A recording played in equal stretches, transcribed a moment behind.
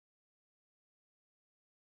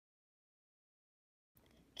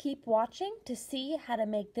Keep watching to see how to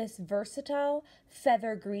make this versatile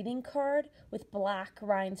feather greeting card with black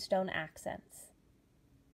rhinestone accents.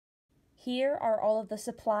 Here are all of the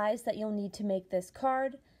supplies that you'll need to make this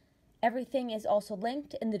card. Everything is also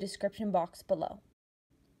linked in the description box below.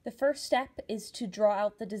 The first step is to draw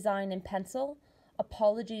out the design in pencil.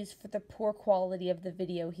 Apologies for the poor quality of the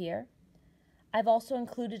video here. I've also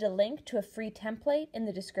included a link to a free template in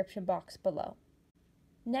the description box below.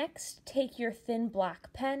 Next, take your thin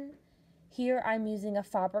black pen. Here I'm using a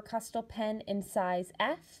Faber-Castell pen in size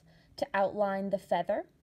F to outline the feather.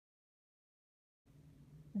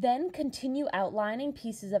 Then continue outlining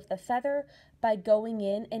pieces of the feather by going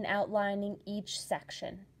in and outlining each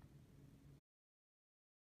section.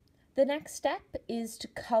 The next step is to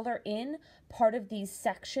color in part of these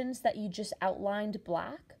sections that you just outlined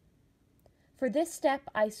black. For this step,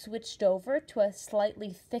 I switched over to a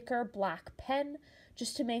slightly thicker black pen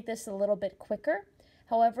just to make this a little bit quicker.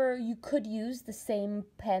 However, you could use the same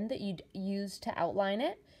pen that you'd use to outline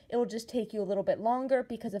it. It will just take you a little bit longer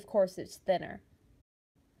because of course it's thinner.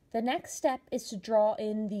 The next step is to draw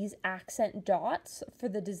in these accent dots for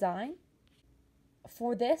the design.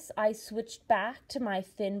 For this, I switched back to my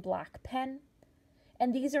thin black pen,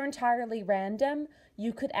 and these are entirely random.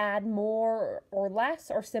 You could add more or less,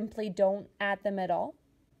 or simply don't add them at all.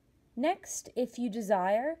 Next, if you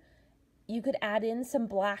desire, you could add in some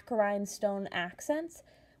black rhinestone accents,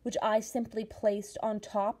 which I simply placed on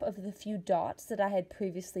top of the few dots that I had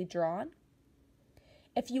previously drawn.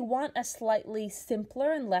 If you want a slightly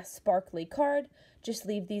simpler and less sparkly card, just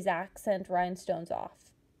leave these accent rhinestones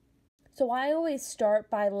off. So I always start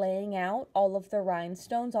by laying out all of the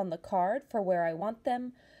rhinestones on the card for where I want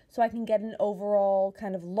them, so I can get an overall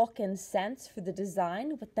kind of look and sense for the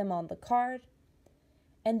design with them on the card.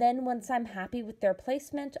 And then once I'm happy with their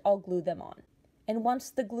placement, I'll glue them on. And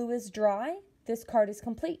once the glue is dry, this card is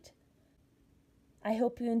complete. I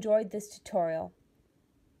hope you enjoyed this tutorial.